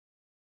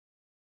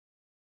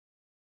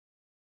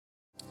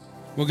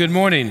Well, good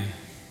morning. I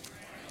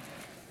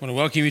want to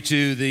welcome you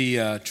to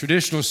the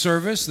traditional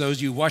service, those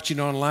of you watching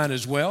online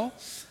as well.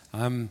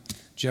 I'm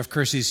Jeff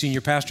Kersey,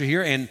 senior pastor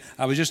here, and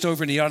I was just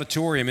over in the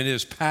auditorium, and it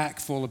is packed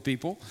full of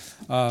people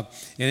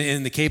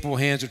in the capable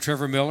hands of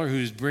Trevor Miller,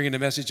 who's bringing the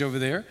message over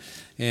there,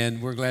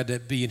 and we're glad to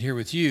be in here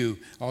with you.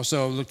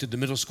 Also, I looked at the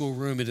middle school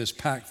room. It is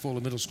packed full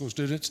of middle school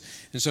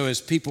students, and so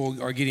as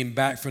people are getting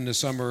back from the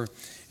summer,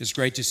 it's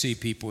great to see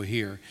people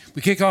here.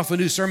 We kick off a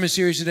new sermon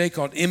series today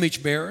called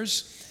Image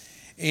Bearers.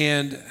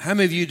 And how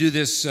many of you do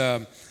this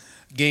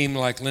game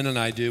like Lynn and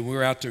I do?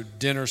 We're out to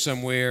dinner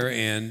somewhere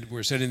and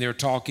we're sitting there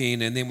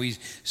talking, and then we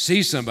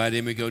see somebody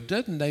and we go,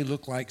 doesn't they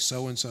look like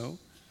so-and-so?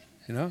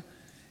 You know?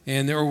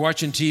 And they're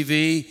watching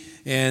TV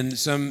and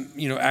some,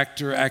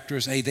 actor,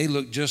 actress, hey, they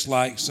look just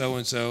like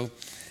so-and-so.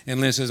 And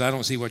Lynn says, I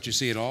don't see what you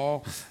see at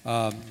all.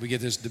 We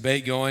get this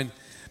debate going.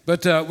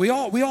 But we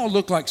all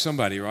look like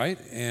somebody, right?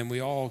 And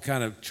we all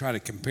kind of try to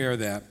compare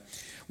that.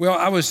 Well,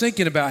 I was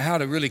thinking about how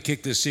to really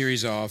kick this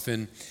series off,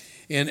 and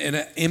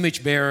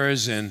image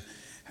bearers and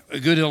a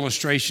good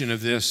illustration of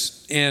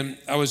this. And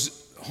I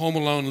was home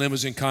alone. Lynn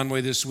was in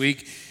Conway this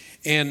week,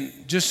 and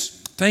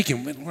just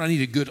thinking, I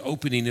need a good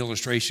opening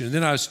illustration. And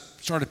then I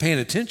started paying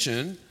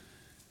attention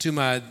to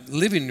my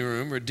living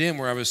room or den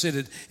where I was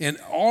sitting, and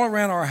all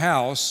around our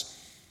house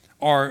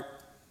are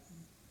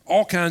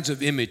all kinds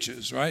of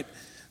images, right?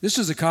 This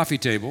is a coffee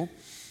table,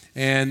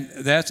 and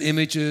that's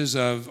images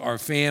of our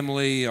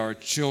family, our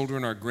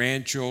children, our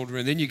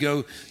grandchildren. Then you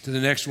go to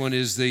the next one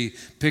is the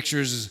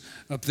pictures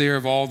up there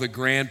of all the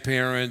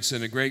grandparents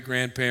and the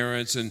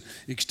great-grandparents and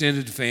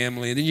extended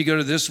family. And then you go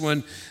to this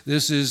one.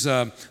 This is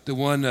the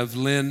one of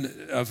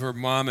Lynn, of her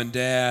mom and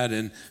dad,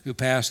 and who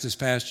passed this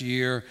past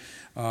year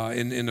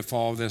in the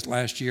fall of this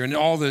last year. And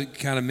all the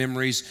kind of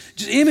memories,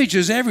 just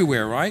images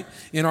everywhere, right,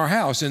 in our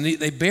house. And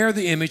they bear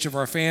the image of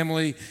our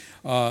family,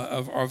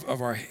 of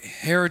our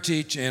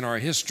heritage and our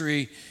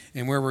history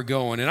and where we're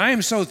going. And I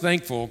am so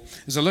thankful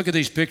as I look at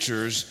these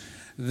pictures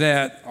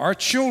that our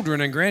children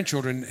and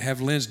grandchildren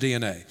have Lynn's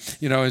DNA.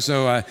 And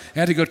so I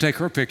had to go take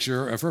her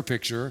picture,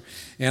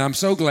 and I'm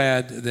so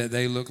glad that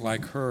they look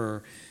like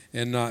her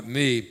and not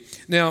me.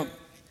 Now,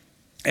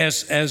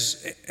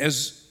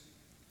 as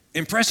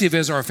impressive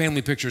as our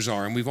family pictures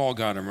are, and we've all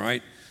got them,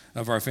 right,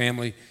 of our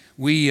family,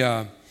 we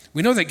know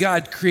that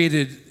God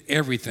created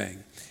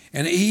everything.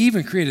 And he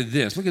even created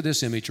this. Look at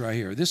this image right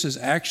here. This is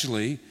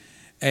actually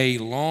a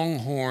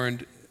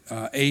long-horned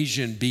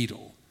Asian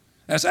beetle.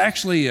 That's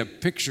actually a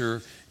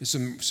picture,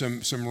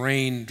 some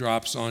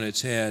raindrops on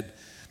its head.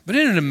 But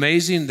isn't it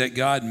amazing that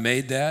God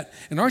made that?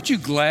 And aren't you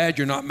glad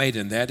you're not made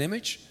in that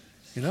image?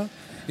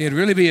 It'd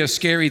really be a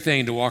scary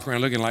thing to walk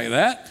around looking like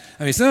that.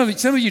 I mean, some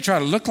of you try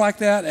to look like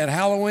that at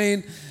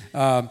Halloween,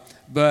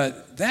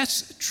 but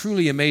that's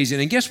truly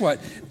amazing. And guess what?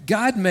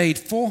 God made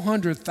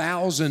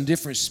 400,000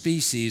 different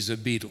species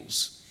of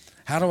beetles.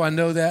 How do I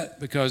know that?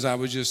 Because I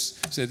was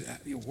just said,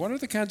 what are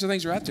the kinds of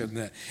things that are out there than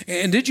that?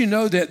 And did you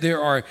know that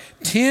there are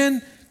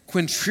 10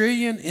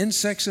 quintillion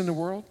insects in the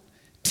world?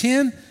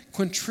 10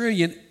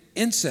 quintillion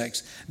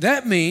insects.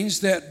 That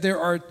means that there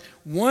are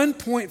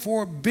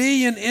 1.4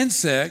 billion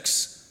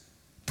insects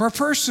per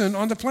person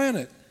on the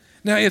planet.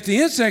 Now, if the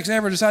insects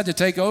ever decide to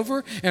take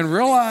over and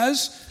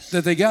realize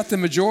that they got the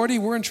majority,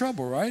 we're in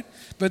trouble, right?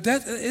 But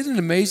isn't it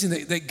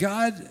amazing that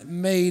God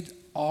made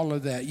all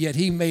of that, yet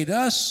he made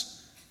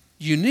us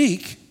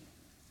unique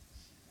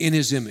in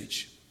his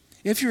image.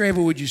 If you're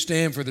able, would you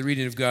stand for the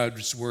reading of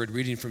God's word,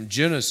 reading from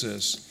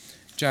Genesis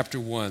chapter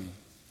 1.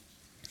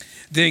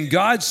 Then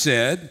God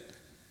said,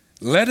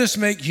 let us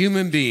make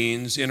human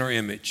beings in our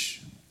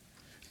image,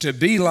 to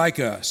be like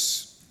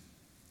us.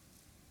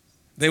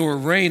 They will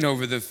reign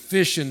over the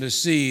fish in the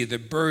sea, the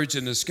birds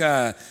in the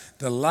sky,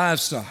 the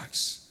livestock,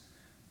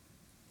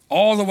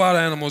 all the wild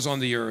animals on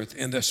the earth,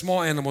 and the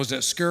small animals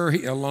that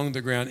scurry along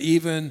the ground,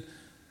 even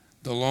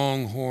the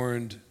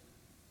long-horned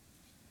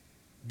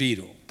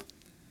beetle.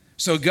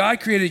 So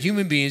God created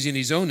human beings in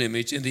his own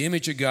image. In the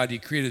image of God, he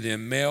created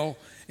them, male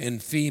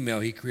and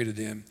female, he created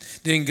them.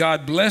 Then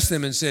God blessed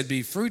them and said,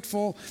 be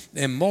fruitful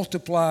and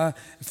multiply,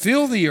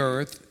 fill the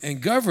earth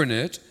and govern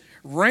it,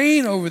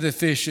 reign over the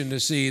fish in the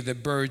sea, the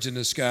birds in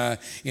the sky,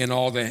 and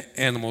all the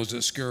animals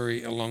that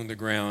scurry along the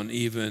ground,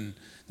 even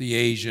the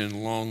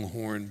Asian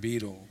longhorn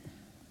beetle.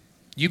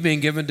 You've been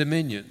given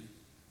dominion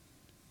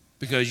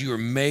because you are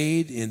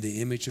made in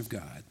the image of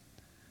God.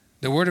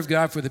 The word of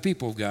God for the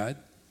people of God.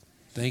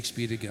 Thanks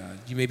be to God.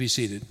 You may be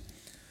seated.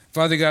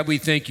 Father God, we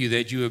thank you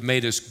that you have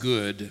made us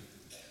good.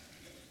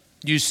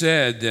 You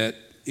said that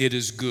it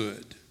is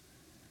good.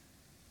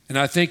 And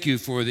I thank you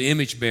for the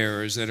image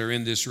bearers that are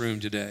in this room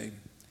today.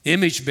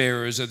 Image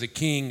bearers of the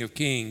King of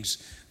Kings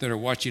that are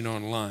watching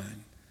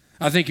online.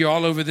 I think you're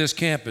all over this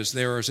campus.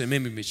 There are some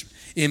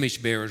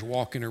image bearers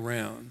walking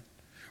around,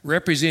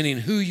 representing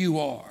who you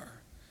are.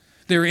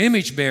 There are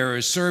image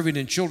bearers serving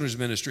in children's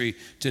ministry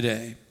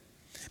today,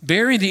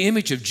 bearing the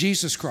image of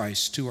Jesus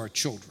Christ to our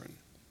children.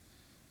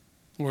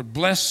 Lord,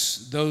 bless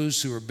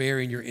those who are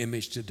bearing your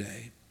image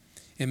today.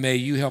 And may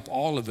you help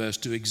all of us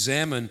to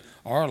examine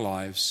our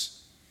lives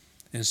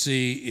and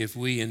see if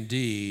we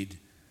indeed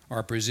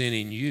are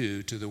presenting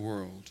you to the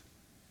world.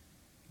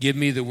 Give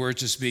me the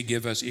words to speak,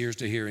 give us ears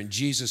to hear. In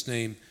Jesus'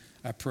 name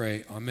I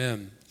pray,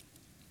 amen.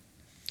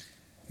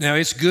 Now,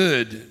 it's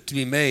good to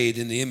be made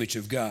in the image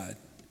of God.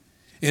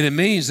 And it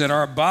means that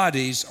our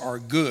bodies are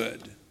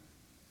good.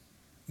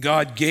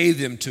 God gave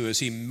them to us.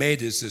 He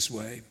made us this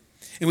way.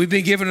 And we've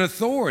been given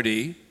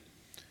authority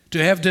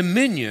to have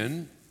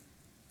dominion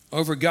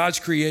over God's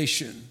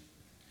creation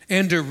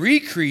and to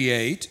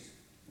recreate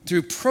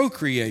through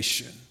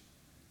procreation.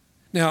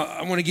 Now,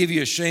 I want to give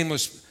you a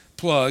shameless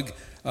plug.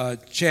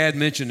 Chad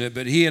mentioned it,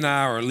 but he and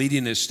I are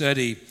leading a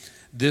study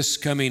this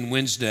coming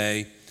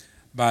Wednesday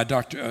by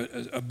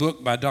a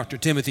book by Dr.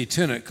 Timothy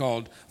Tennant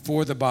called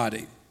For the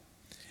Body.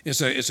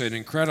 It's an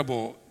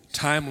incredible,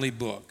 timely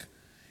book,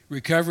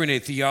 recovering a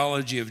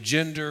theology of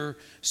gender,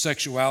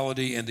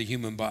 sexuality, and the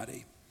human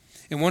body.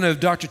 And one of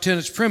Dr.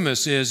 Tennant's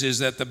premises is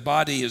that the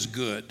body is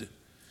good,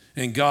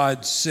 and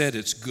God said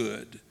it's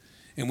good.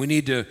 And we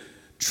need to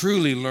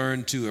truly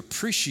learn to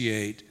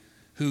appreciate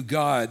who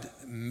God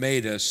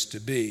made us to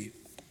be.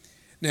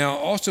 Now, I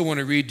also want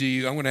to read to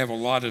you, I'm going to have a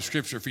lot of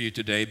scripture for you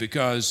today,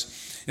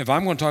 because if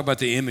I'm going to talk about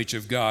the image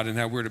of God and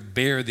how we're to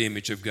bear the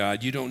image of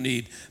God, you don't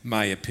need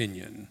my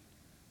opinion.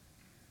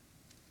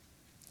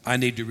 I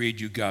need to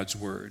read you God's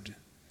word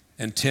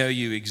and tell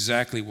you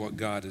exactly what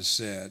God has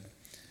said.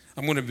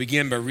 I'm going to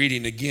begin by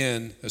reading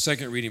again, a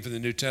second reading from the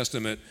New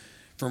Testament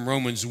from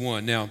Romans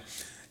 1. Now,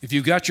 if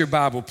you've got your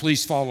Bible,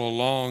 please follow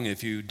along.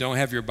 If you don't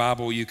have your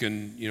Bible, you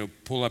can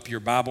pull up your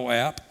Bible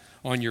app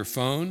on your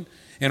phone.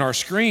 And our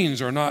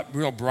screens are not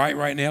real bright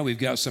right now. We've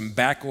got some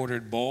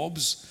back-ordered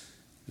bulbs.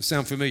 They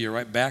sound familiar,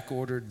 right?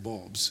 Back-ordered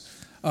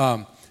bulbs.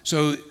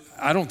 So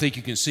I don't think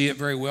you can see it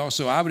very well.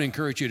 So I would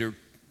encourage you to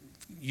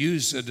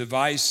use a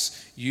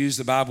device, use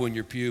the Bible in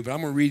your pew. But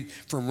I'm going to read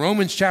from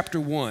Romans chapter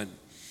 1.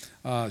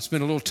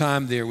 Spend a little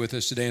time there with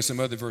us today and some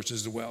other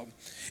verses as well.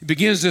 It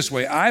begins this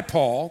way. I,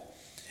 Paul,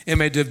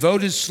 am a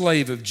devoted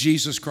slave of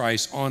Jesus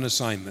Christ on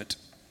assignment.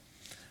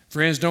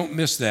 Friends, don't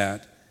miss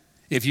that.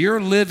 If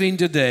you're living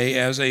today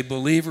as a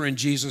believer in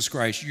Jesus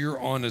Christ, you're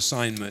on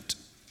assignment.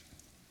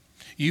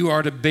 You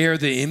are to bear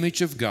the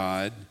image of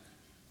God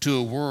to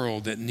a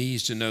world that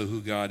needs to know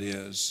who God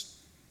is.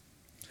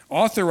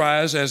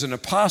 Authorized as an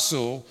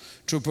apostle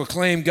to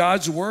proclaim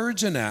God's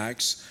words and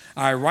acts,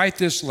 I write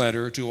this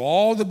letter to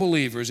all the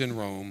believers in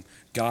Rome,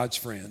 God's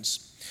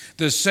friends.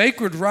 The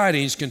sacred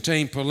writings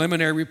contain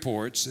preliminary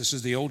reports, this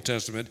is the Old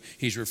Testament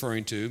he's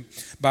referring to,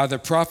 by the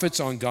prophets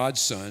on God's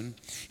Son,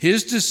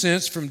 his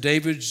descents from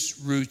David's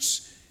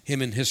roots,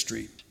 him in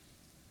history.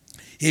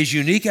 His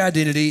unique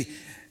identity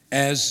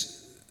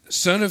as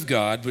Son of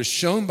God was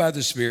shown by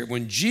the Spirit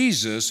when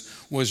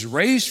Jesus was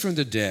raised from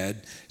the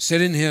dead,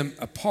 setting him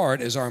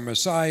apart as our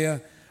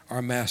Messiah,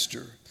 our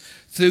Master.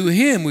 Through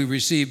him we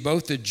receive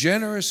both the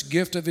generous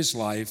gift of his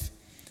life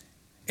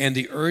and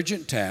the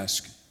urgent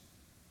task,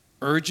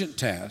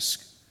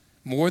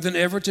 more than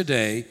ever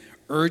today,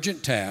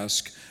 urgent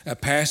task of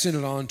passing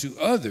it on to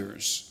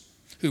others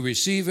who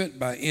receive it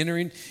by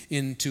entering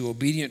into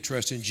obedient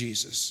trust in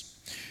Jesus.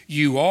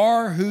 You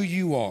are who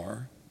you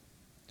are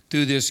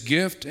through this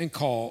gift and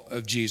call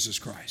of Jesus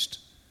Christ.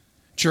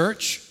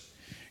 Church,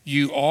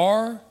 you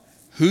are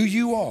who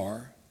you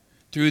are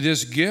through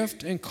this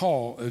gift and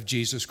call of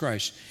Jesus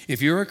Christ.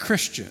 If you're a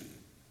Christian,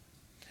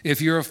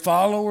 if you're a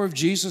follower of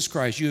Jesus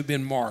Christ, you have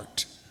been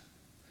marked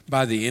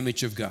by the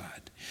image of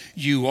God.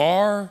 You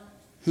are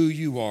who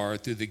you are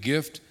through the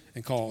gift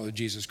and call of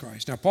Jesus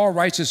Christ. Now, Paul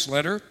writes this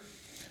letter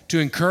to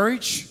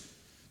encourage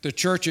the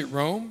church at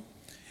Rome.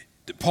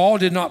 Paul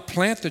did not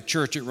plant the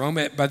church at Rome.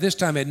 By this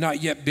time, had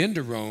not yet been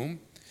to Rome.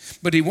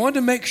 But he wanted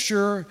to make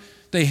sure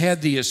they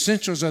had the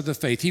essentials of the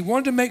faith. He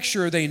wanted to make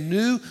sure they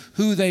knew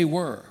who they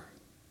were.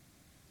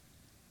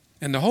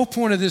 And the whole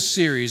point of this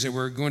series that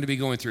we're going to be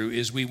going through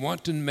is we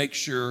want to make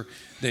sure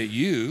that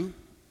you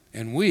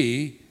and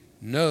we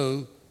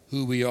know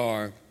who we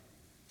are.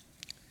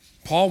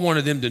 Paul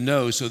wanted them to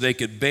know so they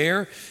could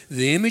bear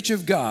the image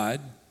of God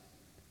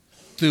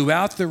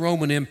throughout the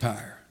Roman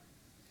Empire.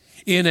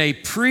 In a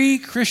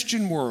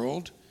pre-Christian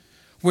world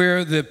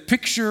where the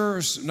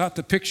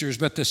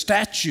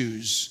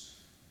statues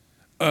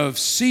of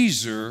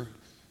Caesar,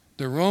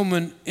 the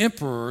Roman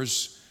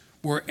emperors,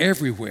 were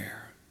everywhere.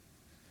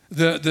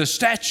 The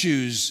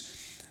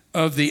statues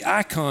of the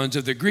icons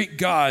of the Greek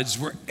gods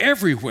were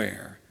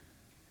everywhere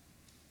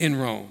in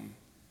Rome.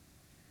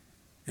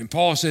 And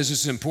Paul says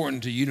it's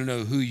important to you to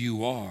know who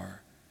you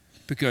are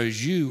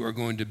because you are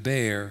going to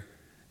bear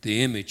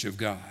the image of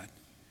God.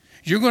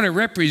 You're going to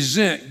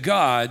represent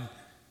God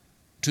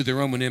to the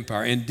Roman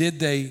Empire. And did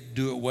they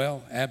do it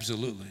well?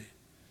 Absolutely.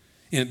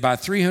 And by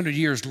 300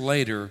 years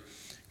later,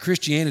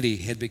 Christianity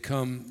had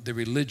become the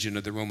religion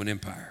of the Roman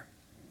Empire.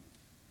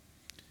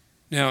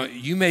 Now,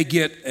 you may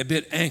get a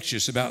bit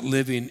anxious about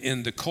living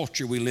in the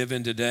culture we live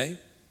in today.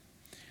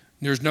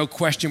 There's no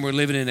question we're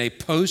living in a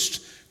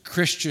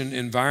post-Christian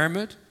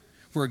environment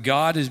where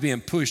God is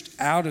being pushed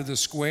out of the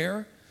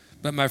square.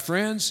 But my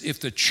friends, if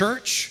the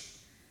church,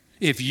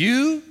 if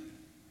you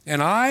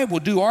and I will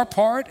do our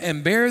part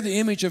and bear the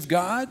image of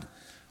God,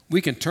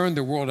 we can turn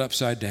the world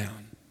upside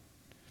down.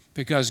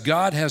 Because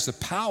God has the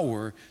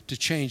power to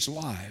change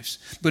lives.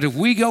 But if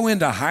we go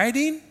into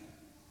hiding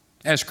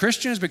as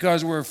Christians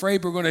because we're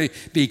afraid we're going to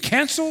be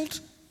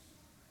canceled,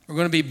 we're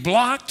going to be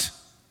blocked,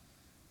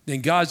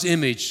 then God's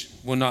image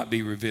will not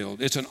be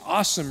revealed. It's an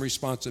awesome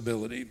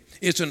responsibility.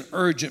 It's an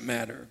urgent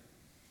matter.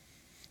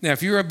 Now,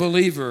 if you're a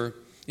believer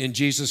in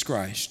Jesus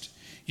Christ,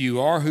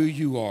 you are who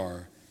you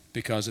are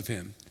because of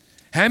him.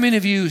 How many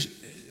of you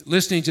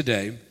listening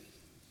today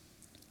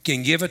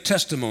can give a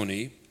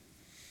testimony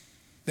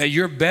that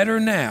you're better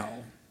now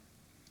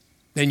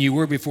than you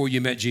were before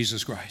you met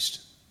Jesus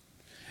Christ?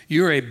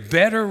 You're a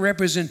better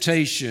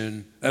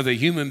representation of a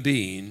human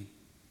being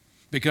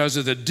because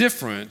of the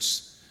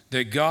difference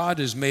that God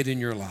has made in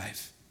your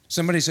life.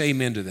 Somebody say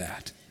amen to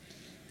that.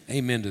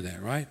 Amen to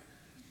that, right?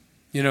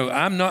 You know,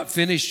 I'm not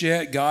finished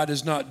yet. God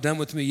is not done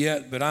with me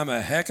yet, but I'm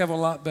a heck of a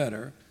lot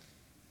better.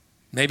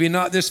 Maybe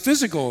not this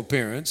physical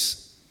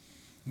appearance,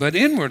 but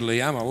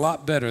inwardly I'm a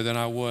lot better than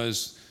I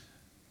was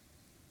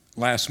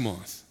last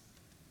month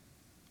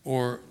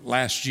or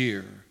last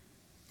year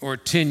or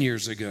 10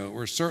 years ago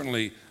or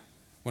certainly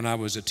when I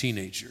was a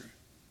teenager.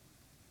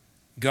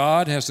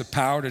 God has the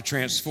power to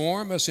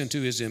transform us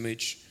into his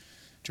image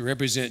to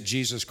represent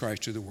Jesus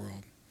Christ to the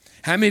world.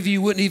 How many of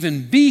you wouldn't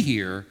even be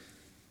here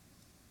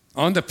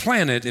on the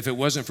planet if it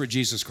wasn't for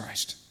Jesus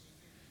Christ?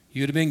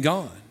 You'd have been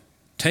gone,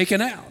 taken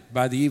out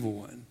by the evil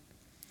one.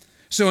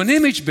 So an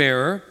image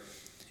bearer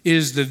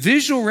is the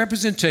visual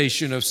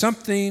representation of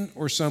something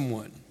or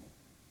someone.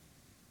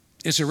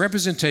 It's a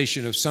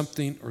representation of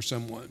something or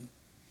someone.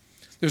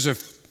 There's a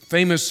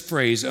famous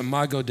phrase,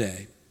 imago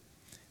Dei,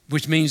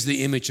 which means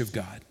the image of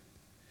God.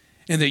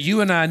 And that you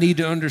and I need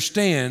to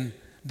understand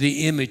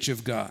the image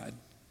of God.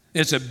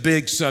 It's a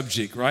big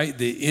subject, right?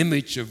 The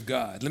image of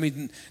God. Let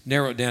me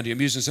narrow it down to you.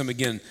 I'm using some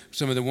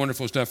of the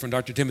wonderful stuff from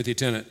Dr. Timothy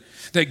Tennant.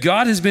 That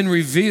God has been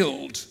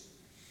revealed,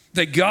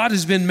 that God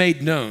has been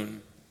made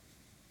known,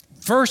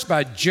 first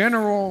by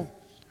general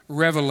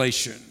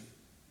revelation.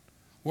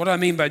 What do I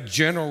mean by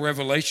general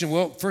revelation?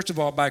 Well, first of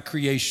all, by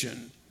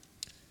creation.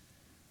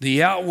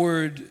 The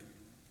outward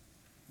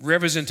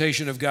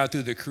representation of God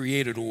through the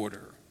created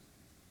order.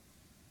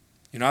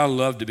 You know, I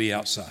love to be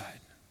outside.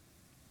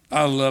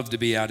 I love to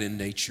be out in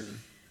nature.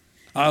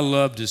 I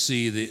love to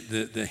see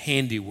the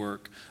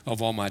handiwork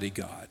of Almighty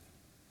God.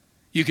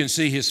 You can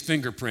see his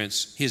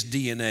fingerprints, his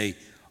DNA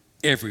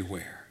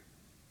everywhere.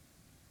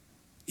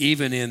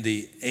 Even in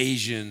the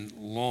Asian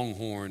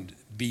longhorned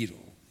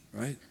beetle,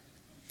 right?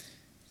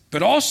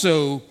 But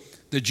also,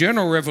 the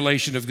general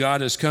revelation of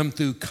God has come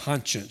through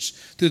conscience,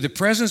 through the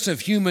presence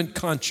of human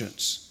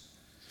conscience.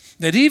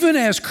 That even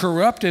as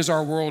corrupt as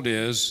our world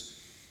is,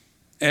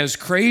 as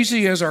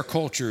crazy as our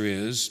culture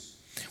is,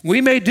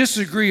 we may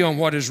disagree on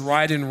what is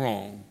right and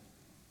wrong,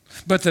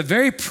 but the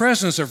very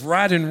presence of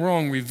right and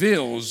wrong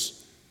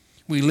reveals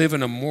we live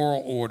in a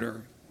moral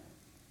order.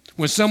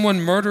 When someone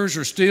murders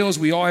or steals,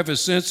 we all have a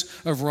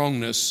sense of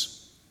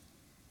wrongness.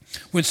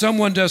 When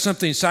someone does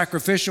something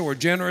sacrificial or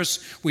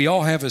generous, we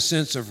all have a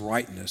sense of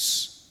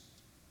rightness.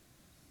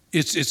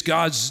 It's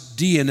God's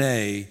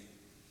DNA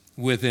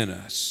within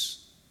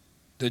us,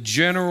 the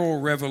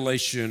general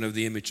revelation of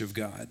the image of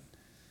God.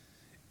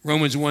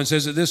 Romans 1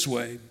 says it this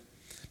way,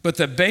 but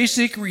the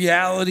basic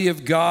reality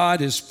of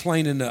God is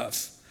plain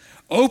enough.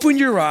 Open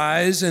your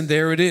eyes and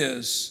there it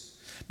is.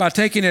 By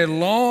taking a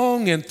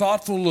long and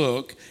thoughtful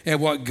look at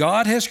what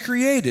God has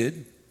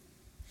created,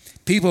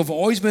 people have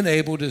always been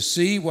able to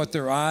see what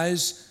their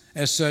eyes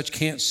as such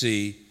can't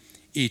see,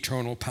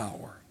 eternal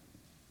power.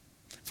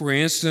 For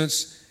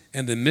instance,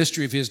 and the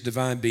mystery of his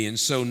divine being.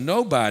 So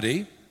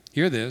nobody,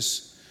 hear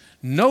this,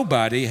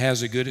 nobody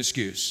has a good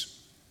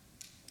excuse.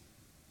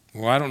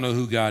 Well, I don't know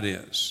who God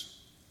is.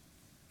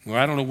 Well,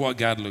 I don't know what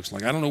God looks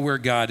like. I don't know where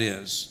God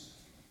is.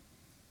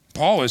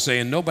 Paul is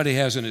saying nobody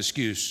has an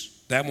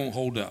excuse. That won't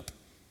hold up.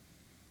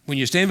 When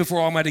you stand before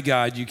Almighty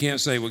God, you can't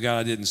say, well, God,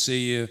 I didn't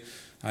see you.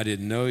 I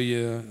didn't know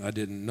you.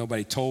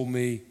 Nobody told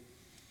me.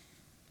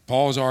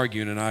 Paul's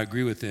arguing, and I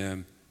agree with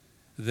him,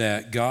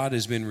 that God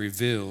has been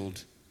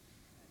revealed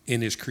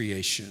in his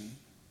creation.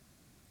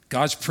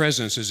 God's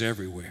presence is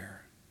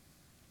everywhere.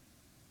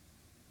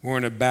 We're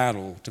in a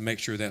battle to make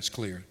sure that's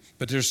clear.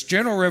 But there's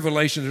general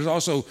revelation. There's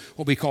also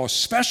what we call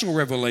special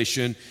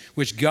revelation,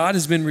 which God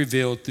has been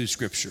revealed through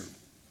Scripture.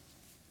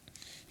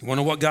 You want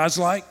to know what God's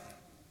like?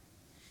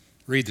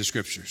 Read the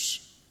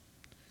Scriptures.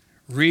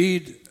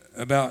 Read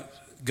about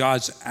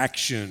God's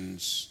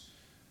actions,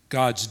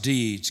 God's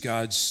deeds,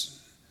 God's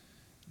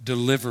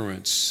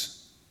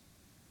deliverance,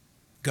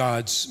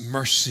 God's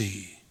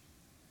mercy,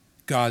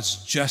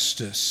 God's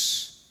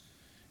justice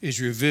is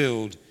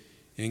revealed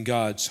in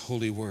God's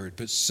holy word.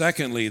 But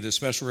secondly, the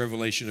special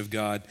revelation of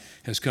God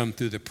has come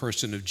through the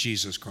person of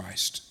Jesus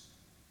Christ.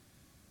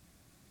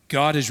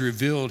 God has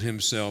revealed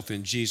himself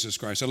in Jesus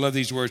Christ. I love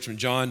these words from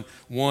John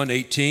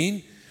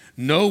 1:18.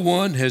 No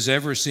one has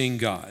ever seen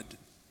God.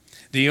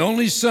 The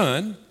only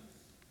Son,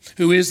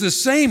 who is the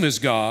same as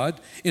God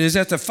and is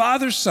at the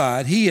Father's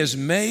side, he has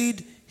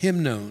made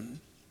him known.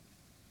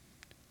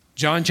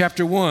 John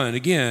chapter 1,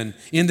 again,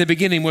 in the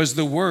beginning was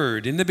the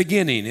Word. In the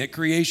beginning, at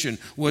creation,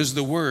 was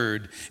the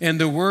Word. And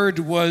the Word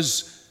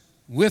was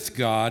with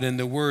God, and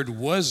the Word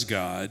was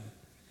God.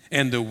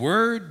 And the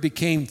Word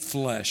became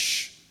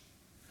flesh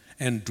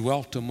and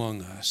dwelt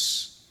among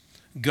us.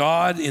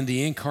 God in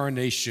the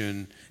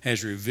incarnation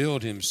has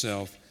revealed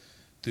himself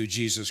through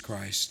Jesus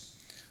Christ.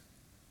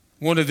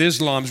 One of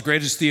Islam's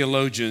greatest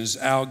theologians,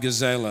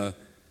 Al-Ghazali,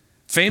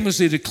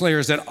 famously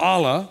declares that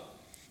Allah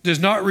does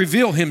not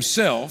reveal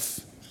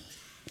himself.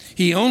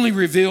 He only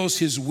reveals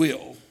his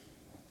will.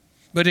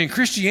 But in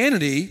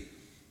Christianity,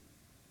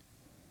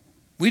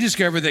 we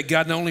discover that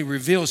God not only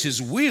reveals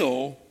his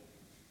will,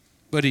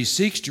 but he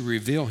seeks to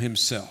reveal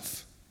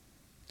himself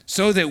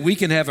so that we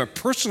can have a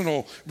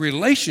personal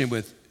relationship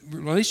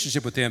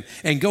with him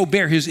and go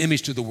bear his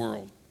image to the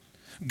world.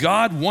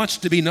 God wants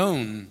to be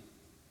known,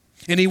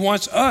 and he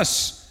wants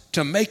us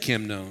to make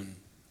him known.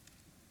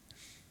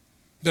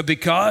 But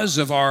because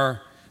of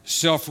our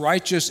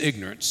self-righteous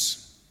ignorance,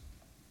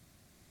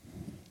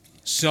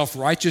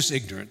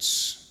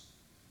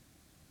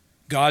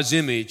 God's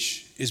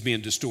image is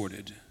being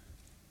distorted.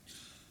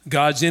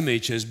 God's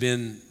image has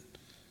been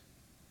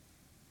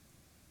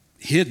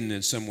hidden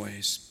in some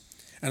ways.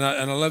 And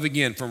I love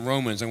again from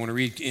Romans, I want to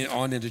read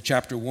on into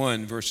chapter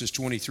 1, verses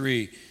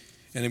 23,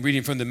 and I'm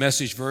reading from the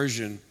Message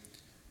version.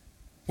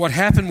 What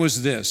happened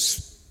was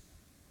this.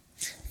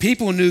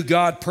 People knew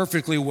God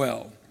perfectly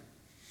well,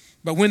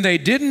 but when they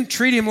didn't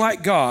treat him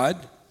like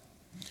God,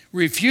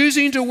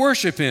 refusing to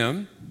worship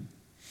him,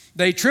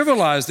 they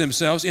trivialized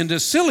themselves into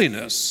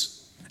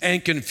silliness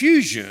and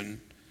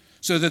confusion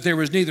so that there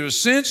was neither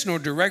sense nor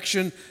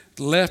direction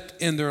left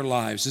in their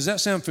lives. Does that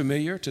sound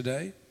familiar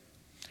today?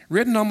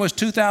 Written almost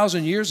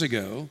 2,000 years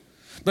ago,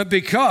 but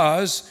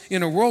because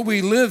in a world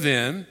we live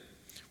in,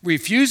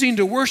 refusing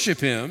to worship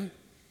him,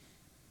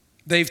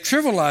 they've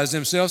trivialized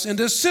themselves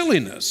into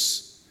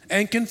silliness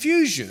and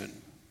confusion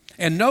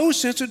and no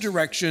sense of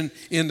direction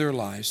in their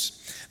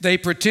lives. They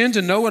pretend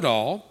to know it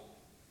all,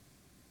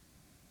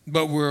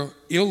 but were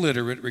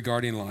illiterate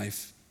regarding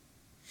life.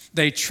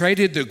 They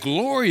traded the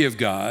glory of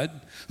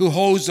God, who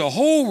holds the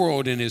whole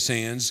world in his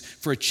hands,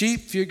 for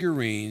cheap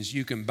figurines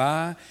you can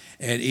buy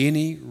at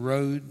any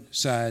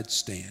roadside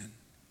stand.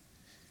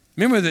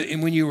 Remember that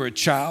when you were a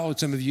child,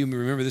 some of you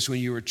remember this when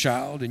you were a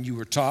child and you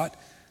were taught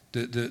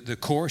the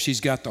course, he's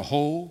got the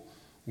whole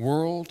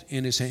world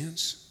in his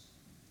hands.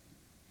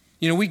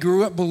 You know, we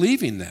grew up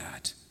believing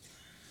that.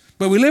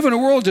 But we live in a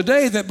world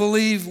today that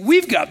believe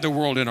we've got the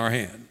world in our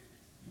hand.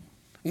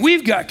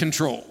 We've got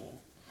control.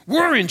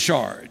 We're in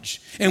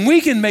charge. And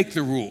we can make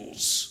the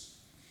rules.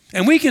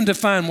 And we can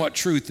define what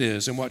truth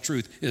is and what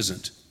truth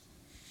isn't.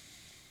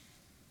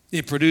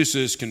 It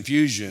produces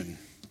confusion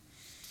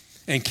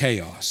and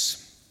chaos.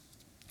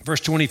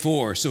 Verse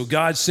 24, so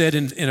God said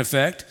in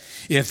effect,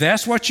 if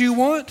that's what you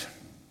want,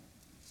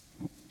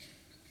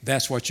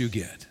 that's what you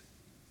get.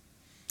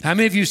 How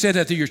many of you said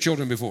that to your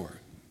children before?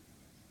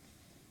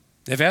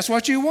 If that's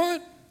what you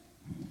want,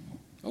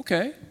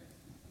 okay,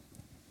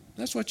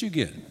 that's what you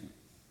get.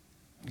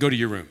 Go to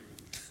your room.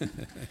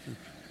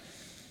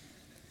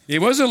 It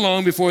wasn't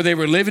long before they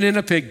were living in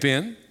a pig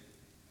pen,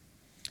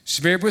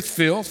 smeared with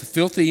filth,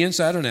 filthy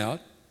inside and out,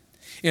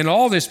 and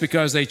all this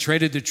because they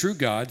traded the true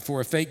God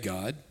for a fake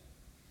God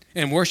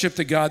and worshiped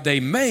the God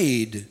they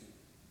made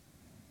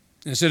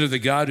instead of the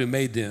God who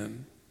made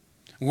them.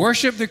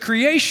 Worship the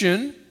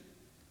creation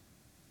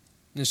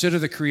instead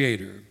of the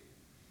Creator,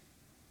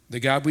 the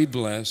God we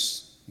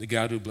bless, the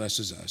God who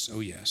blesses us.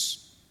 Oh,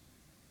 yes.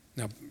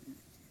 Now,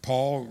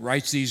 Paul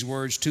writes these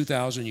words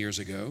 2,000 years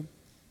ago.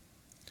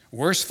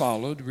 Worse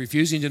followed,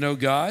 refusing to know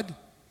God.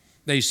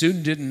 They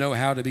soon didn't know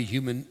how to be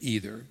human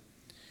either.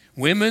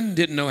 Women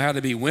didn't know how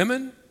to be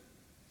women,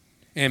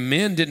 and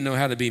men didn't know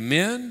how to be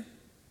men.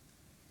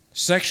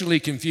 Sexually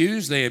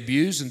confused, they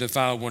abused and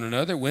defiled one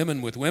another,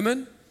 women with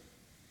women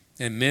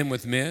and men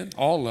with men,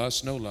 all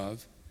lust, no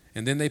love.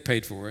 And then they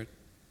paid for it.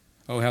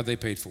 Oh, how they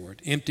paid for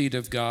it. Emptied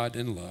of God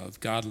and love,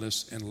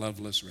 godless and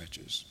loveless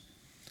wretches.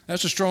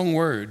 That's a strong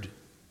word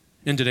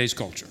in today's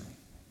culture.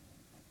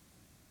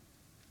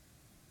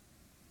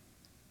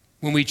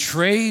 When we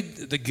trade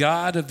the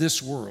God of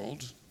this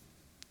world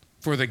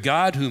for the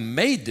God who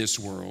made this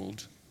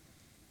world,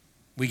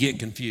 we get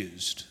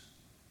confused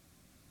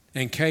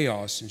and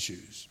chaos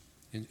ensues.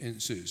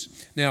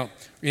 Now,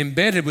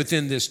 embedded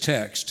within this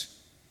text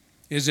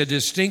is a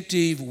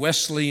distinctive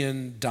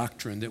Wesleyan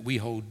doctrine that we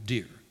hold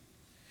dear,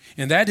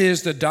 and that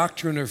is the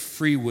doctrine of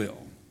free will.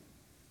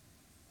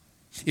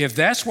 If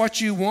that's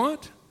what you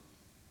want,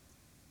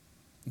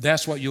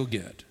 that's what you'll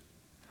get.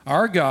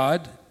 Our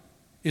God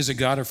is a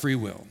God of free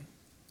will.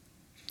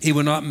 He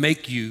will not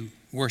make you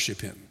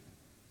worship him.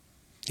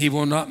 He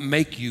will not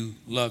make you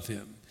love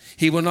him.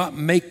 He will not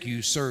make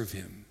you serve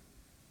him.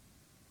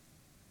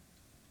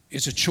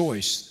 It's a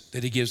choice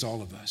that he gives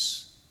all of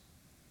us.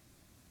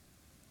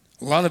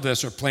 A lot of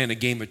us are playing a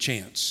game of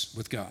chance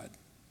with God.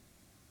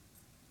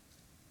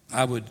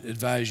 I would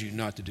advise you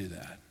not to do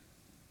that.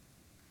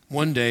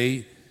 One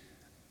day,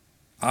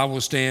 I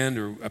will stand,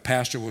 or a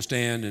pastor will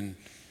stand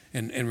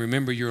and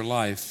remember your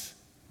life.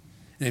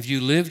 And if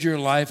you lived your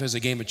life as a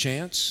game of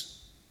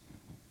chance,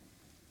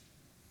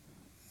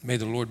 may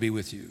the Lord be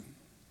with you.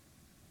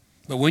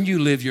 But when you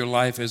live your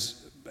life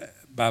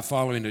by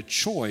following a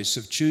choice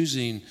of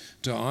choosing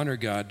to honor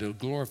God, to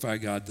glorify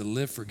God, to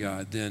live for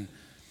God, then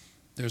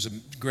there's a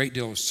great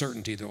deal of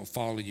certainty that will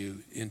follow you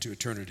into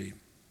eternity.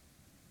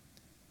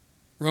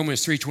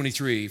 Romans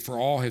 3:23, for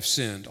all have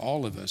sinned,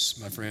 all of us,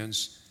 my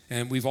friends,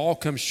 and we've all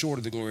come short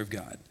of the glory of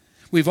God.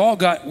 We've all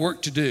got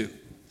work to do.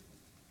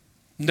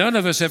 None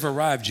of us have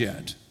arrived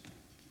yet.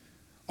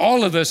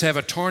 All of us have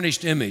a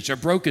tarnished image, a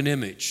broken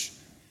image.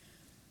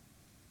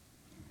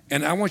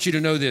 And I want you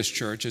to know this,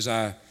 church, as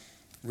I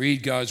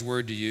read God's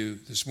word to you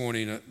this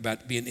morning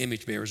about being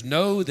image bearers.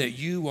 Know that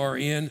you are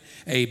in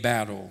a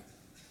battle.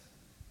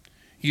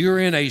 You're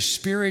in a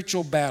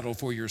spiritual battle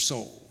for your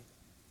soul.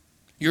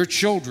 Your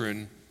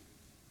children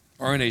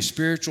are in a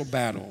spiritual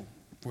battle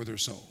for their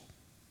soul.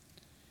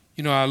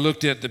 You know, I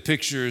looked at the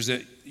pictures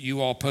that you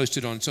all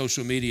posted on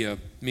social media,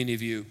 many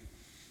of you,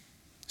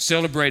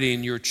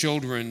 celebrating your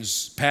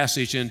children's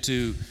passage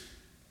into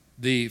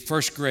the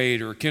first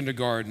grade or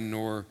kindergarten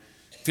or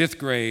fifth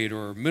grade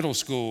or middle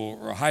school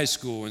or high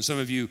school. And some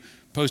of you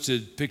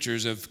posted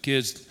pictures of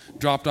kids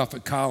dropped off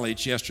at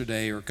college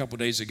yesterday or a couple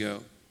days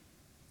ago.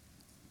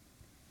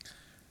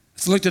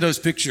 As I looked at those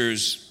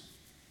pictures,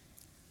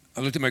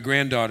 I looked at my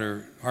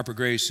granddaughter, Harper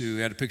Grace, who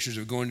had pictures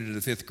of going into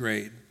the fifth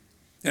grade.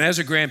 And as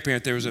a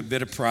grandparent, there was a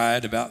bit of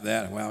pride about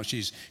that. Wow,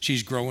 she's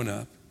growing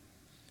up.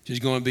 She's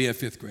going to be a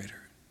fifth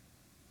grader.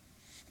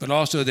 But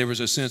also there was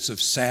a sense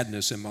of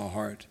sadness in my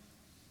heart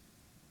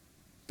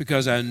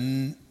because I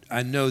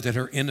know that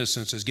her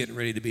innocence is getting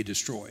ready to be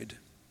destroyed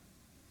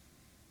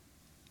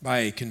by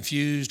a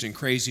confused and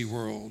crazy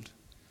world,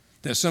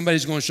 that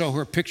somebody's going to show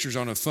her pictures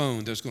on a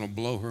phone that's going to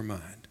blow her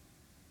mind.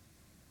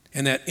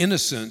 And that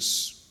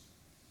innocence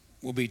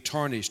will be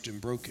tarnished and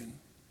broken.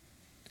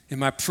 And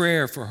my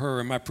prayer for her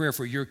and my prayer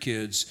for your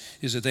kids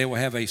is that they will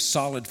have a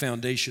solid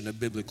foundation of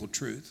biblical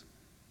truth.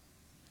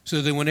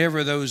 So that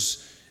whenever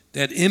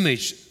that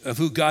image of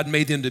who God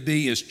made them to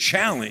be is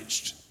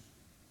challenged,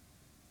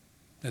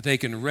 that they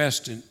can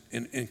rest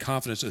in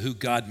confidence of who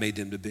God made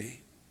them to be.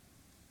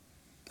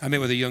 I met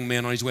with a young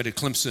man on his way to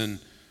Clemson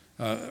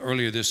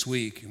earlier this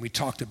week, and we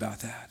talked about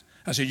that.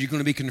 I said, you're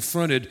going to be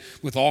confronted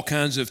with all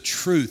kinds of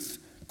truth,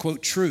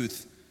 quote,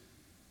 truth,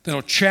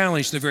 that'll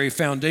challenge the very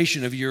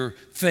foundation of your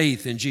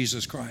faith in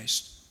Jesus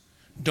Christ.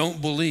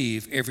 Don't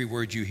believe every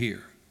word you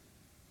hear.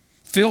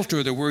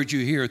 Filter the words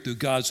you hear through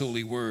God's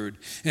holy word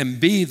and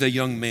be the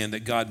young man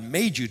that God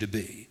made you to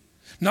be.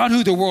 Not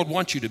who the world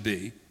wants you to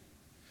be,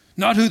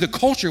 not who the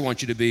culture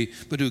wants you to be,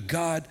 but who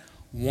God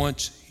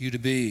wants you to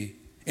be.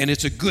 And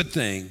it's a good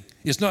thing.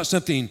 It's not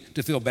something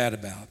to feel bad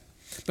about.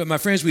 But my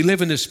friends, we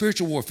live in this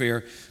spiritual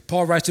warfare.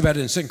 Paul writes about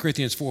it in 2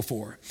 Corinthians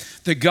 4:4.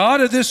 The God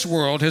of this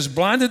world has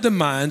blinded the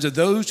minds of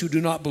those who do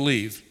not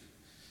believe.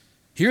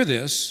 Hear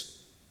this.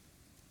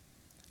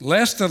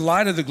 Lest the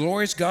light of the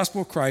glorious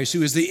gospel of Christ,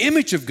 who is the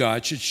image of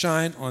God, should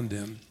shine on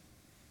them.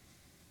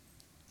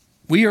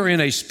 We are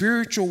in a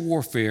spiritual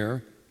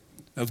warfare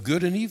of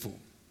good and evil.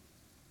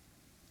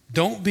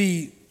 Don't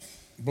be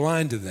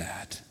blind to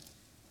that.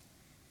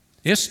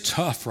 It's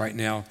tough right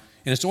now,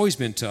 and it's always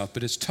been tough,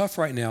 but it's tough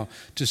right now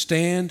to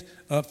stand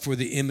up for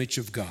the image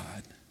of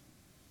God,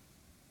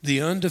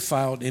 the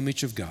undefiled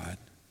image of God,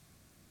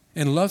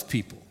 and love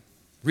people,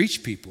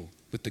 reach people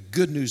with the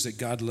good news that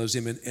God loves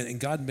them, and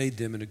God made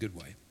them in a good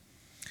way.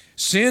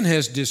 Sin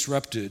has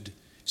distorted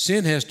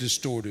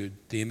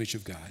the image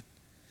of God,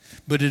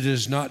 but it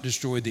has not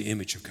destroyed the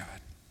image of God.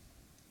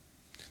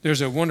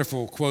 There's a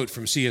wonderful quote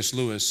from C.S.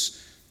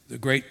 Lewis, the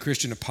great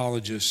Christian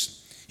apologist.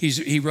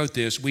 He wrote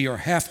this: we are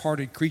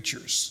half-hearted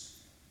creatures,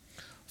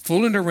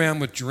 fooling around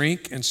with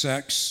drink and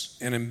sex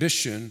and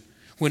ambition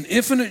when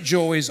infinite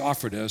joy is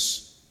offered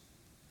us,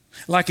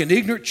 like an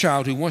ignorant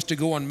child who wants to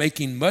go on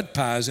making mud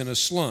pies in a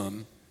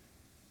slum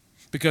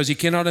because he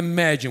cannot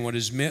imagine what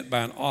is meant by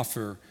an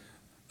offer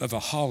of a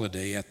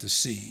holiday at the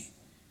sea.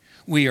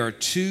 We are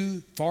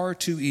far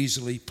too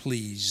easily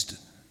pleased.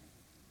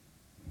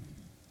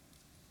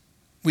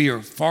 We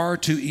are far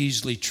too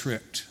easily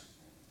tricked.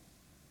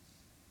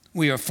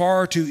 We are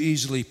far too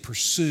easily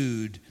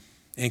pursued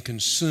and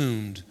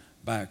consumed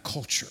by a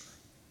culture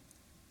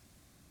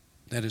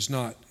that is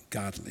not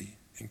godly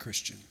and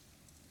Christian.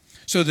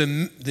 So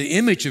the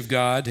image of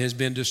God has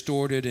been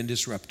distorted and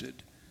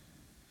disrupted.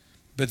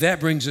 But that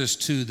brings us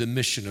to the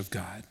mission of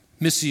God,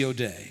 Missio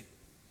Dei.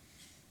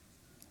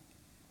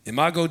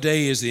 Imago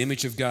Dei is the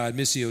image of God.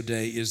 Missio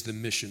Dei is the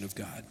mission of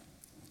God.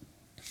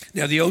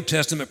 Now, the Old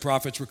Testament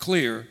prophets were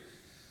clear.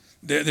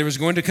 There was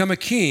going to come a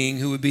king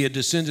who would be a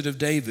descendant of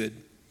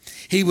David.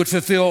 He would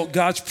fulfill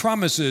God's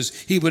promises.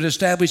 He would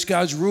establish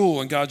God's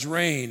rule and God's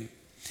reign,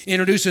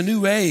 introduce a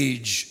new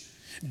age,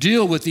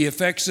 deal with the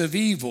effects of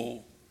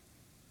evil.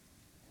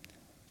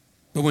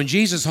 But when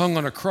Jesus hung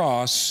on a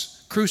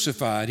cross,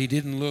 crucified, he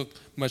didn't look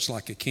much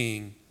like a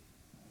king.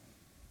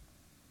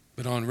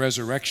 But on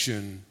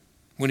resurrection,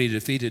 when he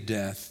defeated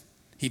death,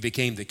 he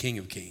became the King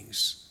of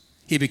Kings.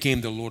 He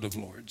became the Lord of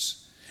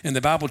Lords. And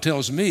the Bible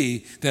tells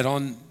me that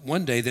on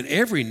one day that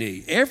every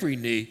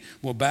knee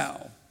will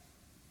bow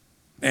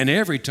and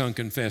every tongue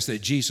confess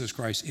that Jesus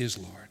Christ is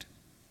Lord.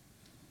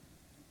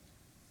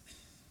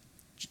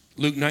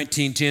 Luke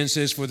 19:10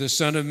 says, for the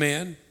Son of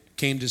Man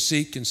came to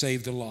seek and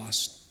save the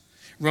lost.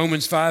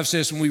 Romans 5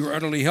 says, when we were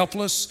utterly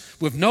helpless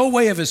with no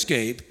way of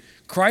escape,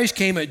 Christ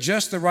came at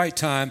just the right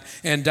time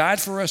and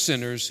died for us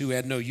sinners who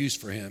had no use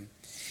for him.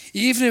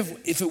 Even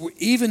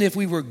if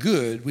we were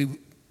good,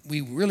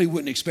 we really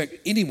wouldn't expect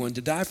anyone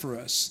to die for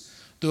us,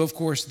 though of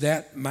course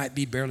that might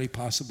be barely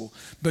possible.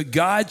 But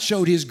God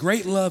showed his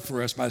great love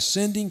for us by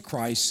sending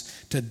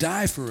Christ to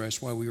die for us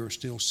while we were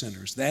still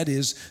sinners. That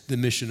is the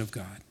mission of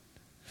God.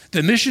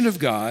 The mission of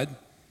God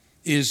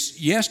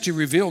is, yes, to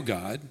reveal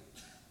God,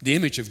 the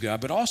image of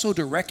God, but also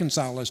to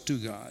reconcile us to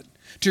God,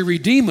 to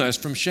redeem us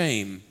from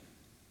shame,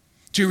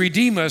 to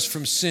redeem us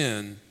from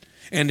sin,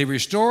 and to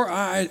restore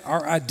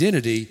our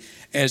identity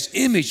as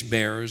image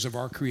bearers of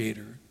our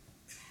Creator.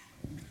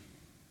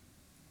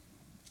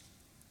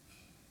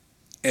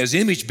 As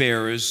image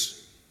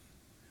bearers,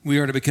 we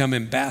are to become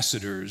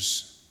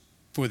ambassadors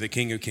for the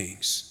King of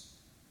Kings.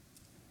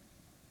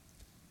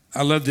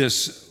 I love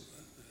this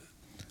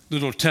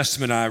little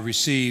testament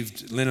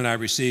Lynn and I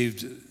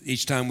received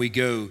each time we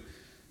go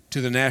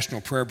to the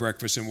National Prayer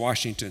Breakfast in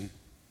Washington.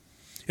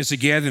 It's a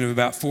gathering of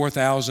about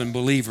 4,000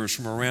 believers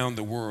from around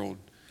the world,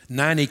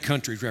 90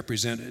 countries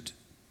represented,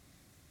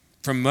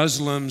 from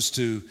Muslims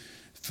to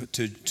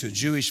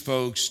Jewish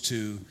folks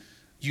to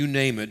you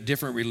name it,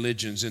 different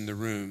religions in the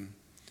room.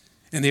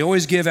 And they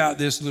always give out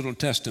this little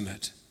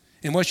testament.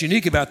 And what's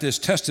unique about this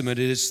testament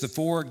is it's the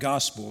four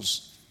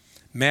Gospels,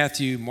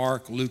 Matthew,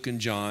 Mark, Luke, and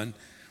John,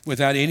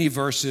 without any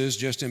verses,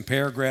 just in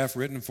paragraph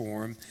written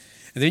form.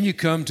 And then you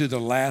come to the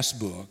last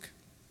book.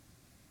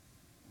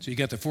 So you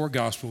got the four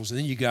Gospels, and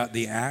then you got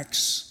the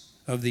Acts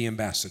of the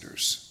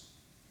Ambassadors,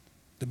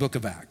 the book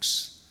of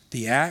Acts,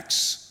 the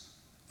Acts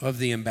of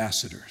the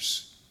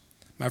Ambassadors.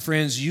 My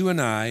friends, you and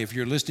I, if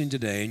you're listening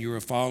today and you're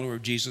a follower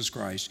of Jesus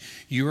Christ,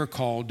 you are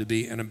called to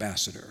be an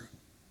ambassador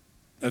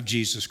of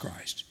Jesus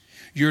Christ.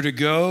 You're to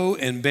go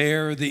and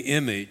bear the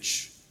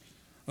image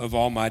of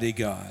Almighty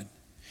God.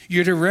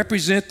 You're to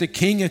represent the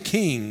King of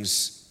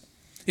Kings,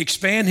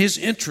 expand his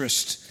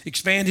interest,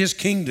 expand his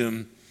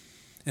kingdom,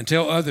 and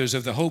tell others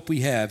of the hope we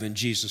have in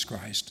Jesus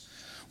Christ.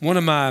 One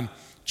of my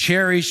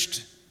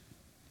cherished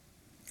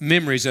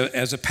memories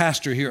as a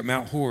pastor here at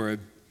Mount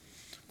Horeb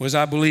was,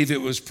 I believe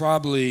it was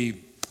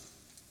probably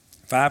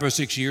 5 or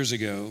 6 years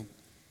ago,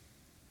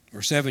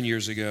 or 7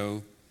 years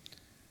ago,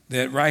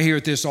 that right here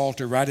at this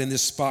altar, right in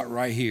this spot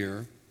right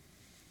here,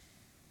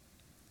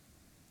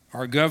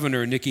 our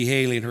governor, Nikki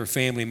Haley, and her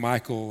family,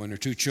 Michael, and her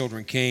 2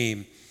 children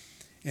came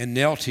and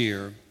knelt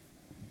here.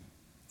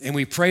 And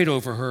we prayed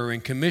over her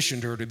and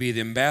commissioned her to be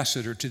the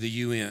ambassador to the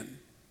UN.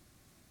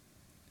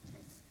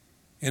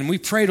 And we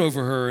prayed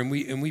over her, and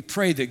we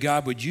prayed that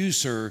God would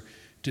use her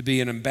to be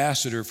an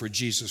ambassador for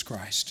Jesus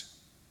Christ,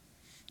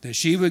 that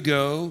she would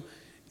go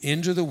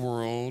into the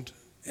world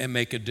and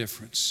make a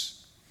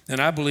difference. And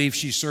I believe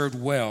she served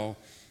well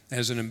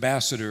as an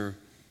ambassador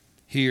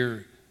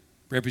here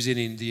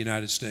representing the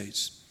United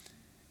States.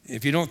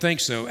 If you don't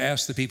think so,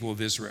 ask the people of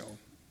Israel.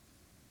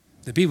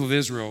 The people of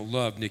Israel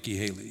loved Nikki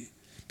Haley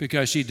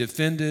because she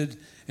defended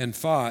and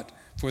fought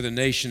for the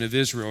nation of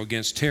Israel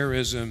against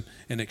terrorism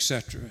and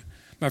etc.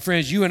 My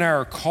friends, you and I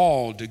are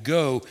called to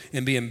go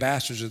and be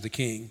ambassadors of the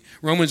King.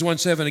 Romans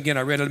 1:7, again,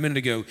 I read it a minute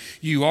ago.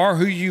 You are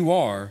who you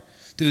are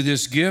through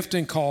this gift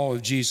and call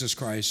of Jesus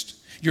Christ.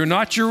 You're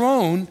not your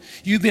own.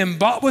 You've been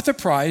bought with a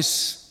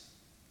price.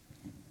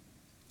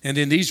 And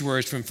in these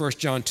words from 1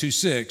 John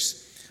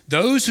 2:6,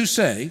 those who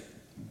say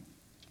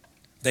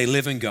they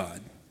live in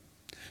God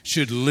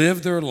should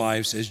live their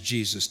lives as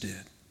Jesus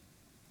did.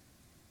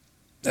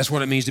 That's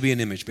what it means to be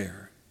an image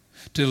bearer.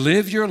 To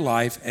live your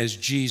life as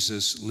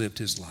Jesus lived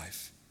his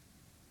life.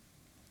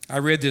 I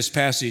read this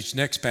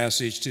next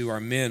passage to our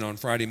men on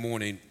Friday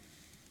morning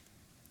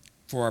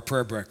for our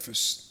prayer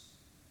breakfast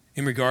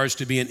in regards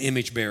to being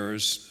image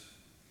bearers.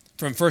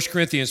 From 1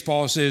 Corinthians,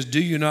 Paul says,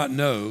 do you not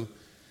know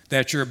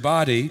that your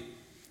body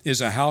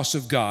is a house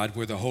of God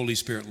where the Holy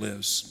Spirit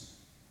lives?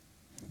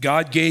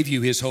 God gave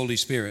you his Holy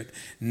Spirit.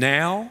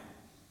 Now,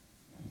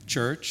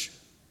 church,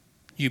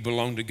 you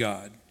belong to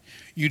God.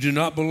 You do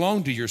not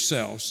belong to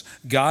yourselves.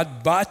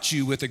 God bought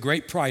you with a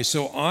great price.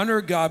 So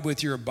honor God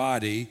with your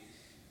body.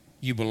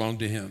 You belong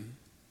to him.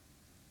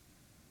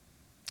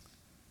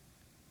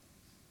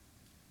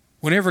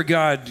 Whenever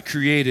God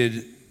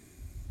created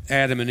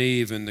Adam and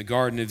Eve in the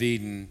Garden of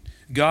Eden,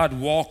 God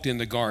walked in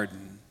the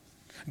garden.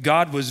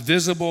 God was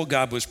visible.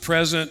 God was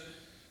present.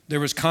 There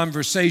was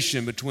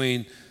conversation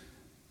between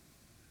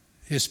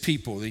his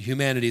people, the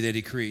humanity that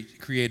he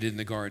created in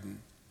the garden.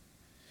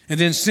 And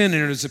then sin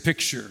entered as a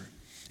picture.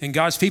 And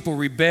God's people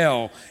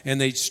rebel and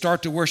they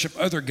start to worship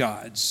other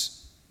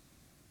gods,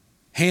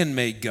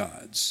 handmade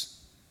gods.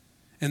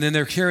 And then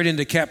they're carried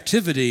into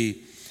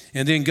captivity.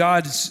 And then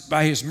God,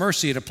 by his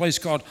mercy, at a place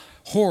called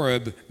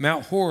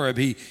Mount Horeb,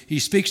 he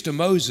speaks to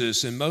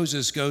Moses, and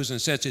Moses goes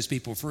and sets his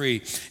people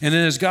free. And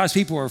then as God's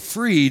people are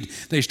freed,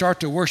 they start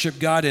to worship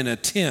God in a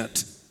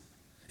tent.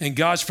 And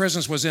God's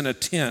presence was in a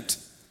tent.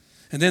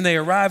 And then they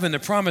arrive in the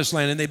promised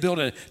land and they build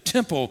a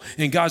temple,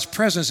 and God's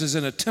presence is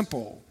in a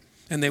temple.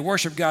 And they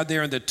worship God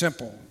there in the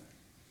temple.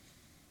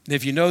 And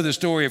if you know the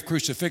story of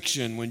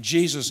crucifixion, when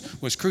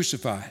Jesus was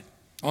crucified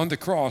on the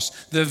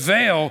cross, the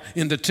veil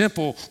in the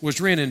temple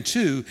was rent in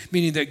two,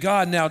 meaning that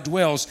God now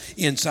dwells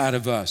inside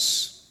of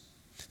us.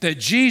 That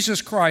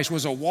Jesus Christ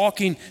was a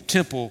walking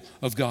temple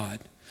of God.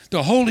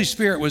 The Holy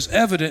Spirit was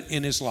evident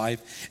in his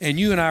life, and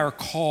you and I are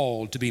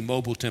called to be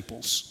mobile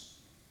temples.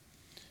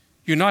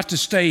 You're not to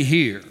stay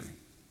here.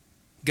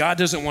 God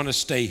doesn't want to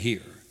stay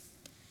here.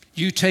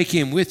 You take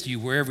him with you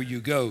wherever you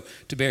go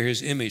to bear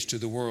his image to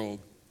the world.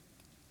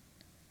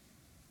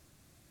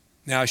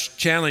 Now, I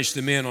challenged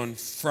the men on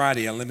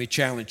Friday, and let me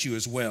challenge you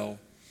as well.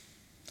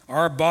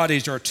 Our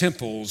bodies are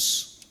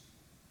temples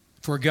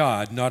for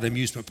God, not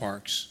amusement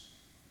parks.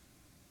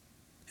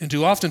 And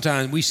too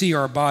oftentimes we see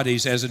our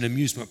bodies as an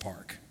amusement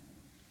park,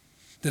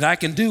 that I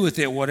can do with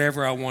it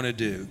whatever I want to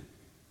do.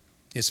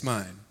 It's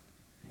mine.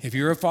 If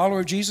you're a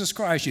follower of Jesus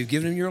Christ, you've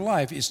given him your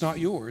life, it's not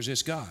yours,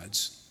 it's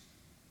God's.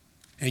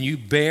 And you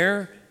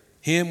bear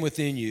him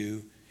within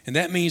you. And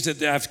that means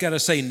that I've got to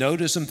say no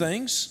to some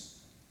things.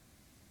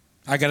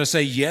 I got to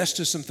say yes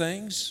to some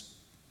things.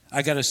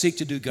 I got to seek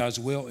to do God's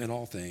will in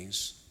all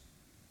things.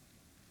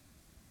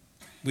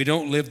 We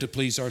don't live to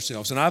please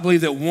ourselves. And I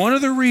believe that one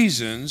of the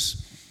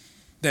reasons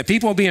that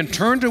people are being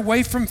turned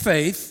away from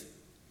faith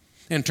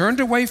and turned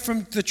away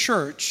from the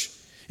church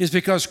is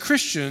because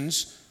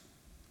Christians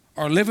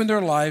are living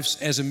their lives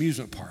as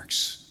amusement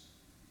parks.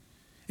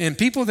 And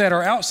people that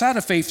are outside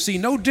of faith see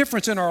no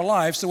difference in our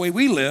lives, the way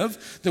we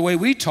live, the way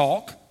we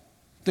talk,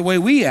 the way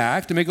we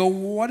act, and they go,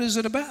 what is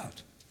it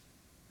about?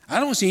 I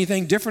don't see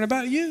anything different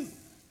about you.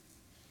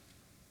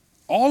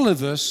 All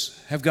of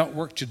us have got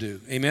work to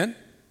do. Amen?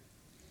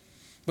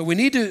 But we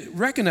need to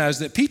recognize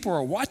that people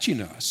are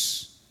watching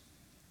us.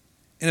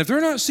 And if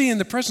they're not seeing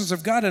the presence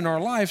of God in our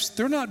lives,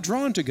 they're not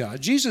drawn to God.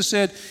 Jesus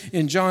said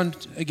in John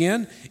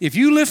again, if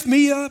you lift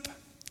me up,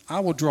 I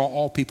will draw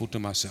all people to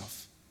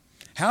myself.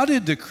 How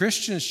did the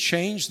Christians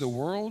change the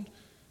world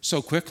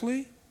so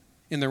quickly?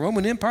 In the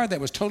Roman Empire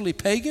that was totally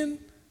pagan,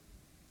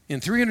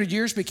 in 300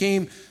 years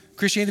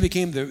Christianity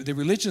became the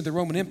religion of the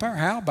Roman Empire.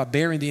 How? By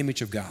bearing the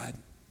image of God.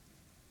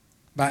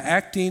 By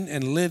acting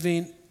and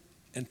living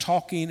and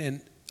talking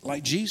and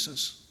like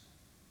Jesus.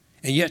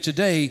 And yet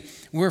today,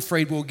 we're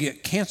afraid we'll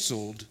get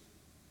canceled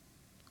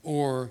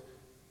or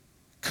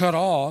cut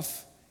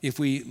off if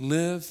we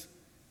live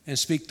and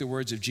speak the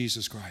words of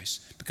Jesus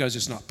Christ because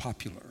it's not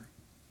popular.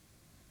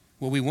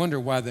 Well, we wonder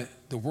why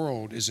the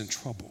world is in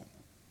trouble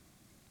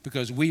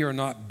because we are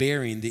not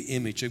bearing the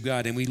image of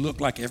God and we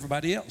look like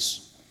everybody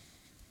else.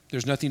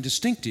 There's nothing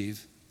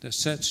distinctive that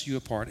sets you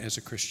apart as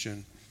a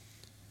Christian.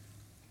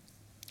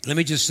 Let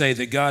me just say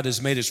that God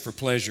has made us for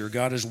pleasure.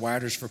 God has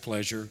wired us for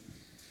pleasure.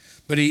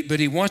 But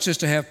he wants us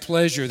to have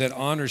pleasure that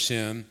honors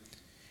him,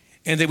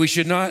 and that we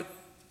should not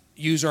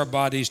use our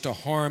bodies to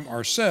harm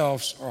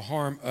ourselves or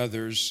harm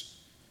others,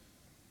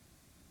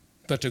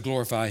 but to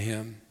glorify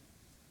him.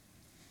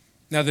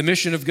 Now, the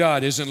mission of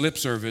God isn't lip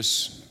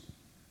service.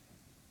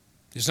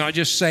 It's not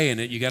just saying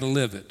it. You got to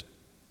live it.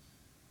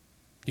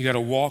 You got to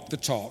walk the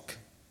talk.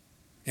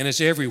 And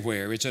it's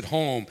everywhere. It's at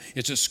home.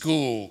 It's at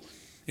school.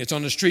 It's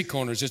on the street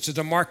corners. It's at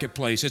the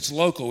marketplace. It's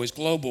local. It's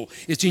global.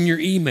 It's in your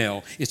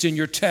email. It's in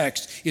your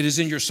text. It is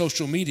in your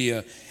social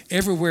media.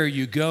 Everywhere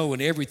you go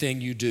and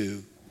everything you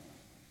do.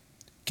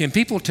 Can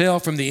people tell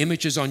from the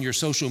images on your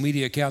social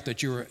media account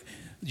that you're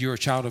a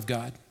child of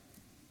God?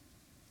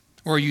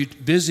 Or are you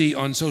busy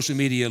on social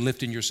media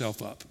lifting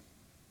yourself up?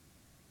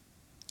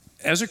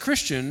 As a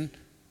Christian,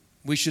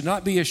 we should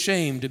not be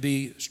ashamed to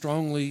be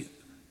strongly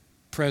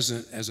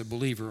present as a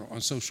believer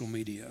on social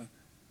media.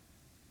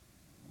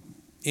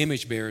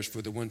 Image bearers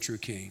for the one true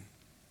King.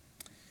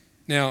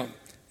 Now,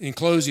 in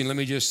closing, let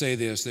me just say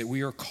this, that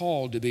we are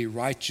called to be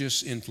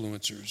righteous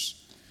influencers.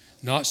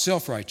 Not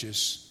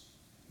self-righteous,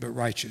 but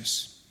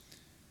righteous.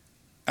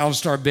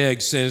 Alistair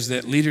Begg says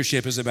that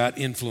leadership is about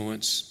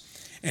influence,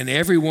 and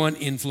everyone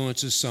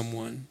influences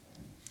someone.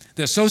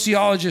 The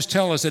sociologists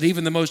tell us that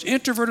even the most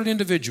introverted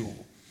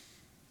individual,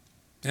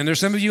 and there's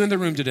some of you in the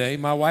room today,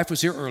 my wife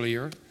was here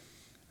earlier,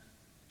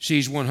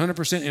 she's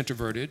 100%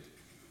 introverted,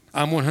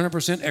 I'm 100%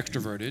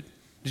 extroverted.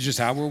 It's just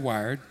how we're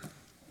wired.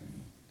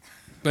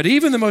 But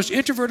even the most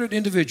introverted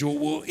individual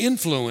will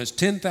influence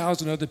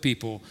 10,000 other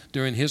people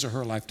during his or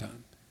her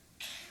lifetime.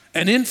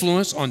 An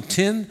influence on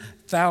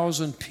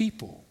 10,000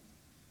 people.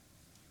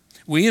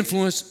 We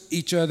influence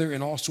each other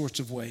in all sorts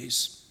of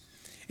ways.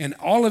 And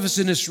all of us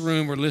in this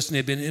room or listening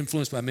have been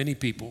influenced by many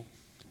people.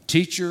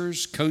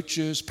 Teachers,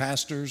 coaches,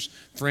 pastors,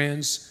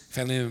 friends,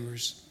 family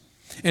members.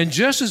 And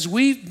just as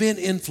we've been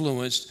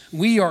influenced,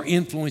 we are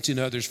influencing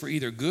others for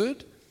either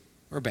good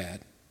or bad.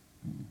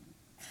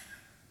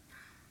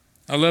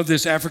 I love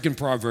this African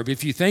proverb.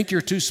 If you think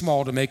you're too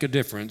small to make a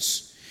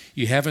difference,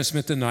 you haven't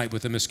spent the night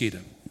with a mosquito.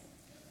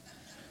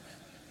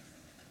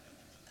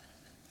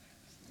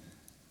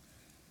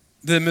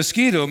 The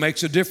mosquito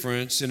makes a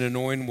difference in an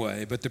annoying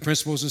way, but the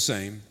principle is the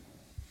same.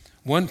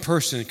 One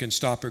person can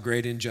stop a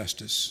great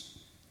injustice.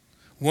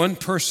 One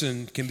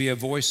person can be a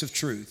voice of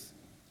truth.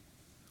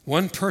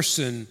 One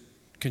person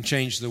can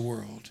change the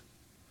world.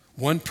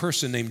 One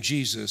person named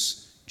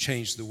Jesus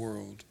changed the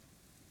world.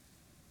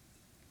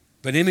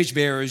 But image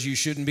bearers, you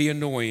shouldn't be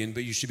annoying,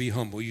 but you should be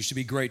humble. You should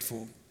be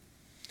grateful.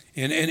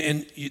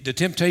 And the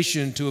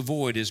temptation to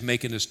avoid is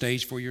making a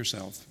stage for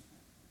yourself,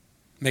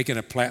 making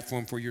a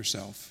platform for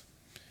yourself.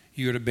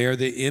 You are to bear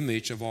the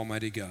image of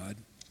Almighty God.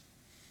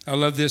 I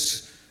love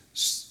this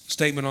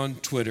statement on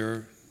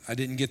Twitter. I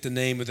didn't get the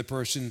name of the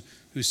person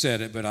who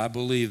said it, but I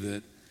believe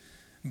it.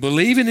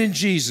 Believing in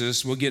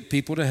Jesus will get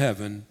people to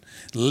heaven.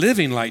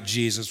 Living like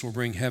Jesus will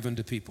bring heaven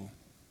to people.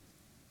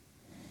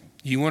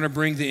 You want to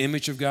bring the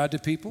image of God to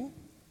people?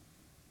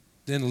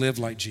 Then live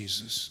like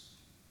Jesus.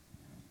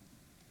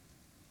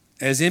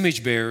 As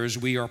image bearers,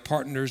 we are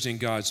partners in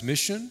God's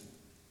mission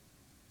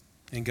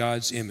and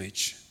God's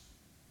image.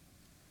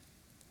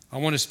 I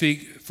want to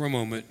speak for a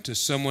moment to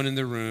someone in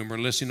the room or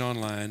listening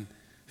online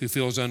who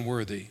feels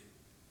unworthy,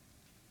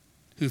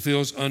 who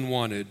feels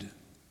unwanted,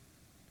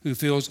 who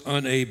feels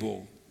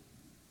unable,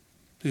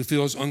 who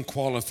feels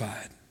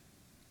unqualified.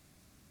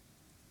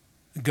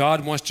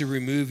 God wants to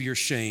remove your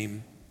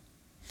shame.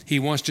 He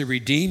wants to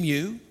redeem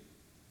you,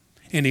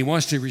 and He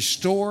wants to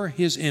restore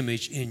His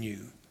image in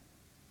you.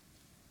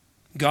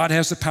 God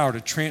has the power to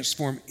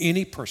transform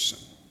any person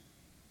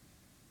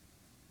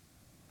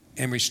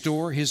and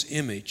restore His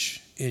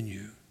image in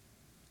you.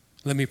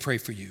 Let me pray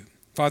for you.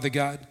 Father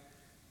God,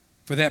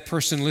 for that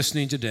person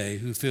listening today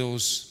who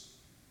feels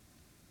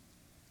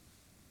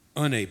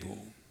unable,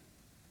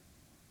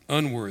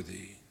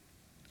 unworthy,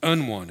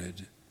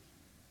 unwanted,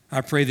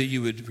 I pray that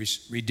you would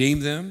redeem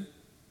them,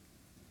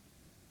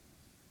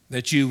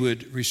 that you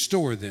would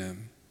restore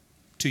them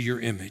to your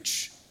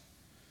image,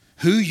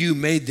 who you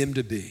made them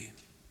to be.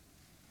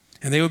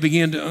 And they will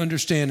begin to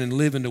understand and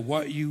live into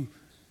what you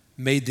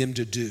made them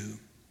to do.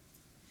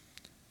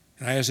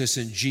 And I ask this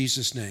in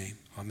Jesus' name,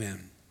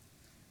 amen.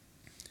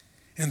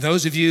 And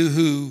those of you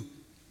who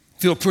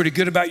feel pretty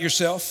good about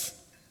yourself,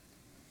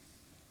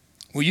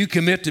 will you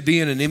commit to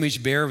being an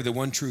image bearer of the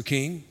one true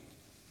King?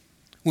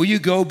 Will you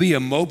go be a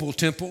mobile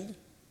temple?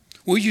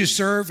 Will you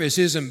serve as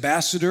His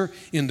ambassador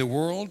in the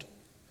world?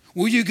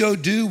 Will you go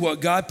do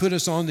what God put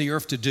us on the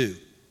earth to do?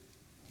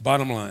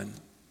 Bottom line,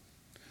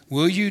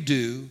 will you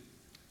do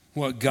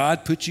what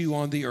God put you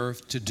on the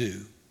earth to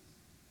do?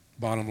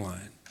 Bottom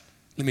line.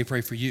 Let me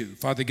pray for you.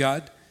 Father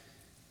God,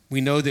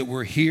 we know that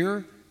we're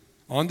here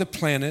on the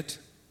planet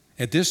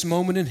at this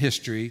moment in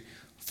history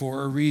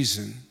for a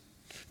reason,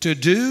 to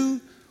do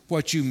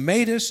what you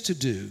made us to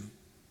do.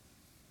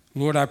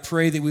 Lord, I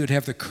pray that we would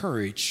have the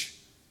courage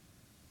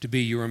to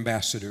be your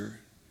ambassador.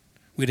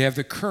 We'd have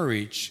the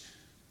courage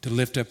to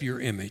lift up your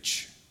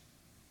image.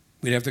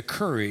 We'd have the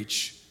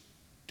courage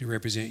to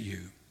represent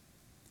you.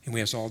 And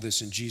we ask all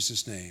this in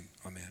Jesus' name.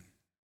 Amen.